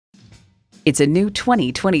It's a new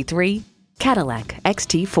 2023 Cadillac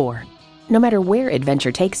XT4. No matter where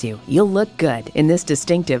adventure takes you, you'll look good in this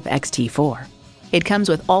distinctive XT4. It comes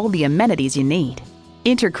with all the amenities you need.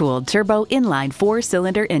 Intercooled turbo inline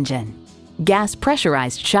 4-cylinder engine, gas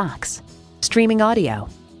pressurized shocks, streaming audio,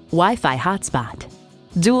 Wi-Fi hotspot,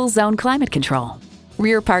 dual zone climate control,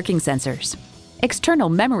 rear parking sensors, external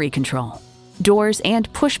memory control, doors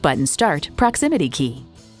and push-button start proximity key,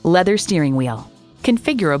 leather steering wheel,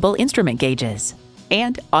 configurable instrument gauges,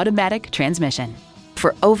 and automatic transmission.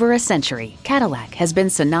 For over a century, Cadillac has been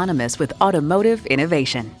synonymous with automotive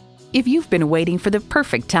innovation. If you've been waiting for the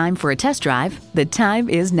perfect time for a test drive, the time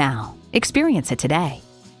is now. Experience it today.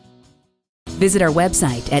 Visit our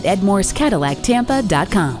website at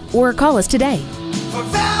edmorsecadillactampa.com or call us today.